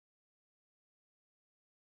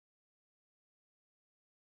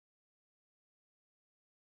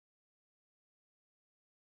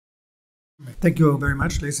Thank you very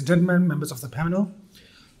much, ladies and gentlemen, members of the panel.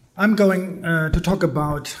 I'm going to talk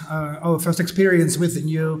about our first experience with the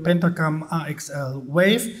new Pentacam AXL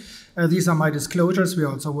Wave. These are my disclosures. We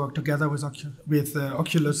also work together with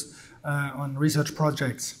Oculus on research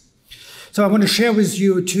projects. So I want to share with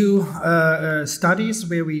you two studies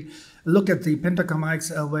where we look at the Pentacam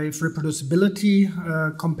AXL Wave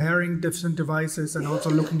reproducibility, comparing different devices and also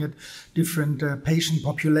looking at different patient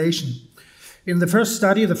population. In the first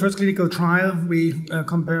study, the first clinical trial, we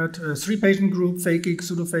compared three patient groups, phakic,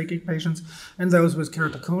 pseudophakic patients, and those with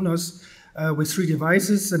keratoconus with three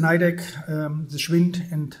devices, the NIDAC, the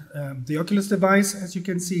Schwind, and the Oculus device. As you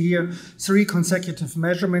can see here, three consecutive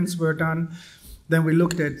measurements were done. Then we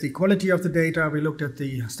looked at the quality of the data, we looked at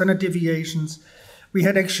the standard deviations. We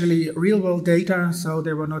had actually real-world data, so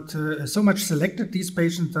they were not so much selected. These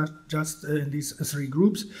patients are just in these three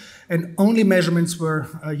groups, and only measurements were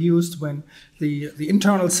used when the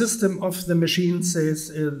internal system of the machine says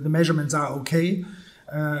the measurements are okay.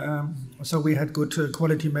 So we had good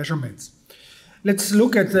quality measurements. Let's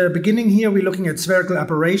look at the beginning here. We're looking at spherical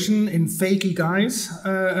aberration in phakic eyes.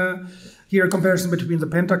 Here, a comparison between the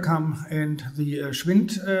Pentacam and the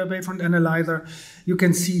Schwind wavefront analyzer. You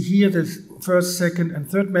can see here the first, second, and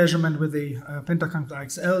third measurement with the Pentacam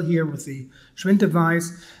AXL, here with the Schwind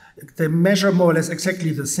device. They measure more or less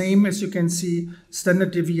exactly the same, as you can see.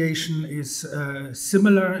 Standard deviation is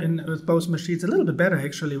similar with both machines, a little bit better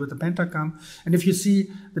actually with the Pentacam. And if you see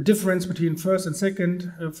the difference between first and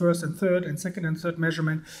second, first and third, and second and third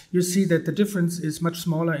measurement, you see that the difference is much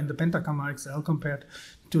smaller in the Pentacam AXL compared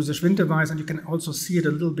to the Schwind device, and you can also see it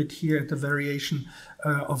a little bit here at the variation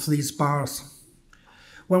of these bars.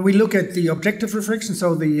 When we look at the objective refraction,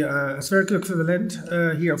 so the spherical equivalent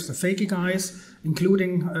here of the phakic eyes,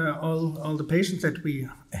 including all the patients that we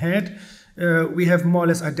had, we have more or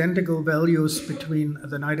less identical values between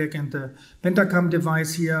the NIDAC and the Pentacam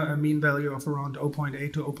device here, a mean value of around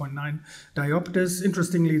 0.8 to 0.9 diopters.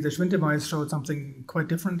 Interestingly, the Schwind device showed something quite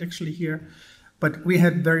different actually here. But we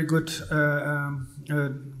had very good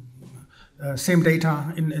same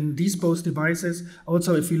data in these both devices.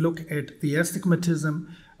 Also, if you look at the astigmatism,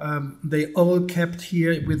 they all kept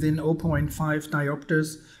here within 0.5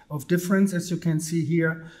 diopters of difference, as you can see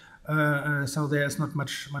here. So there's not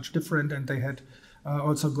much different, and they had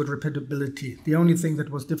also good repeatability. The only thing that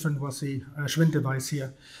was different was the Schwind device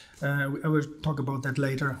here. I will talk about that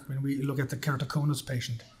later when we look at the keratoconus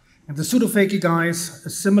patient. And the pseudophakic eyes,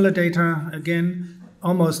 similar data, again,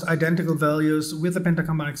 almost identical values with the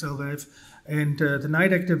Pentacam AXL Wave. And the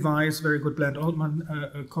NIDAC device, very good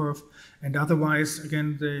Bland-Altman curve. And otherwise,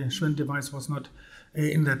 again, the Schwind device was not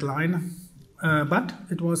in that line. But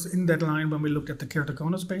it was in that line when we looked at the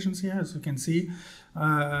keratoconus patients here. As you can see,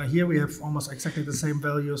 here we have almost exactly the same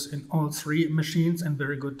values in all three machines, and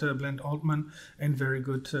very good Bland-Altman and very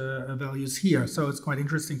good values here. So it's quite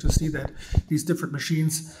interesting to see that these different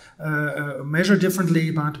machines measure differently,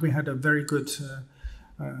 but we had a very good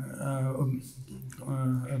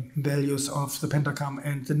values of the Pentacam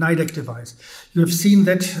and the NIDAC device. You have seen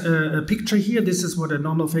that picture here. This is what a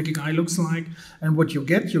normal phakic eye looks like, and what you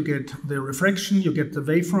get the refraction, you get the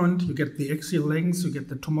wavefront, you get the axial length, you get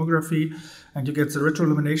the tomography, and you get the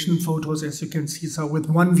retroillumination photos, as you can see. So with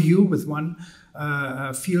one view, with one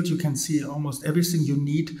field, you can see almost everything you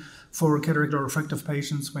need for cataract or refractive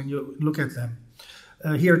patients when you look at them.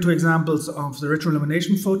 Here are two examples of the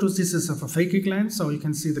retroillumination photos. This is of a phakic lens, so you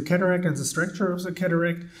can see the cataract and the structure of the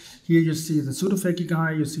cataract. Here you see the pseudophakic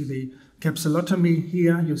eye, you see the capsulotomy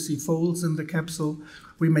here, you see folds in the capsule.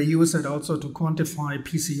 We may use it also to quantify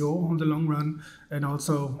PCO on the long run, and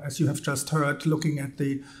also, as you have just heard, looking at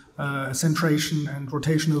the centration and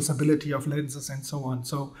rotational stability of lenses and so on.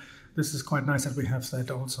 So this is quite nice that we have that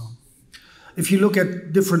also. If you look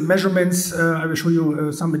at different measurements, I will show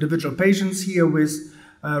you some individual patients here with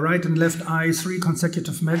right and left eye, three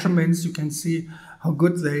consecutive measurements. You can see how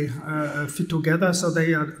good they fit together. So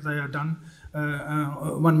they are done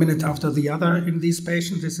 1 minute after the other in these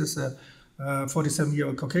patients. This is a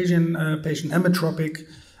 47-year-old Caucasian patient, ametropic.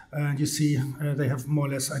 And you see they have more or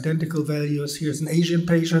less identical values. Here's an Asian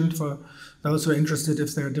patient, for those who are interested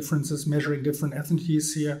if there are differences measuring different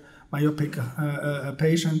ethnicities here, myopic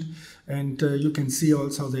patient. And you can see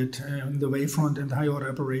also that in the wavefront and the high order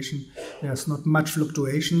aberration, there's not much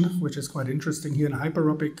fluctuation, which is quite interesting. Here in a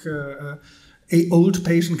hyperopic, old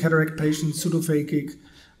patient, cataract patient, pseudophakic,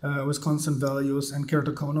 with constant values, and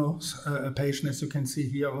keratoconus patient, as you can see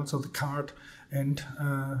here, also the card and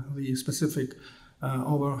the specific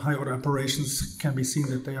over high order operations can be seen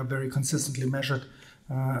that they are very consistently measured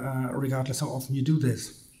regardless how often you do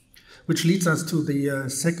this. which leads us to the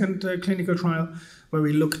second clinical trial, where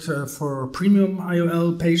we looked for premium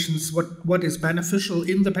IOL patients, what is beneficial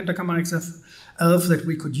in the Pentacam AXL Wave that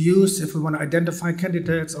we could use if we want to identify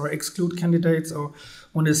candidates or exclude candidates, or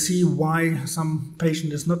want to see why some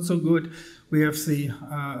patient is not so good. We have the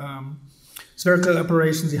spherical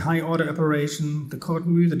aberration, the high order aberration, the chord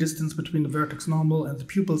mu, the distance between the vertex normal and the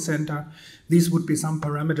pupil center. These would be some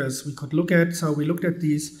parameters we could look at. So we looked at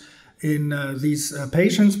these in these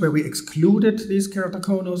patients where we excluded these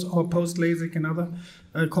keratoconus or post-LASIK and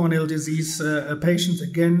other corneal disease patients.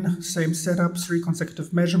 Again, same setup, 3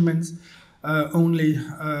 consecutive measurements. Only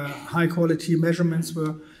high-quality measurements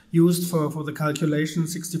were used for the calculation.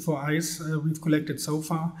 64 eyes we've collected so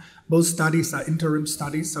far. Both studies are interim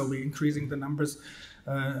studies, so we're increasing the numbers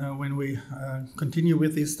when we continue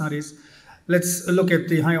with these studies. Let's look at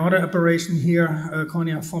the high order aberration here,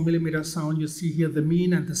 cornea 4 mm sound. You see here the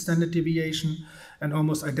mean and the standard deviation, and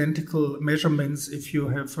almost identical measurements if you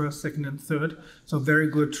have first, second, and third. So very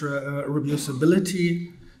good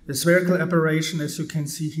reproducibility. The spherical aberration, as you can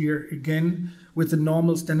see here, again, with the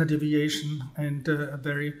normal standard deviation and a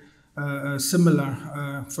very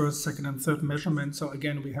similar first, second, and third measurement. So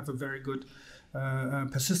again, we have a very good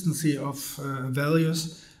persistency of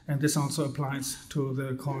values. And this also applies to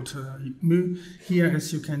the chord mu here,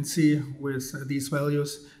 as you can see with these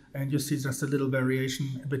values, and you see just a little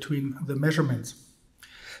variation between the measurements.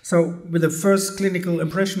 So with the first clinical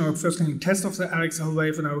impression or first clinical test of the AXL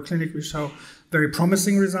wave in our clinic, we show very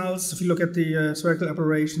promising results. If you look at the spherical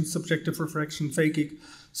aberration, subjective refraction, phakic,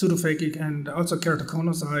 pseudophakic, and also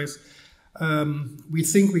keratoconus eyes, we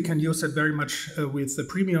think we can use that very much with the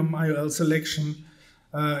premium IOL selection.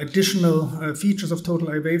 Additional features of total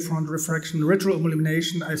eye wavefront, refraction,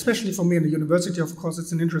 retroillumination, especially for me in the university, of course,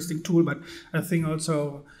 it's an interesting tool, but I think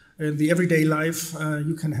also in the everyday life,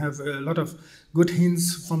 you can have a lot of good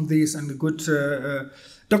hints from these and a good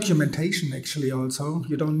documentation, actually, also.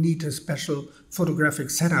 You don't need a special photographic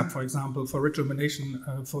setup, for example, for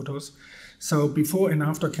retroillumination photos. So before and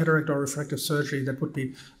after cataract or refractive surgery, that would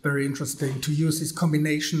be very interesting to use this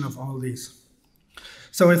combination of all these.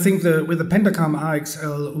 So I think with the Pentacam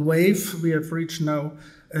AXL Wave, we have reached now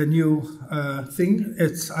a new thing.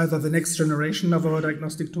 It's either the next generation of our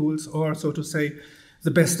diagnostic tools, or, so to say,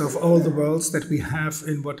 the best of all the worlds that we have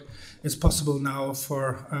in what is possible now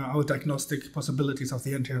for our diagnostic possibilities of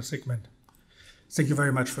the anterior segment. Thank you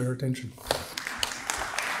very much for your attention.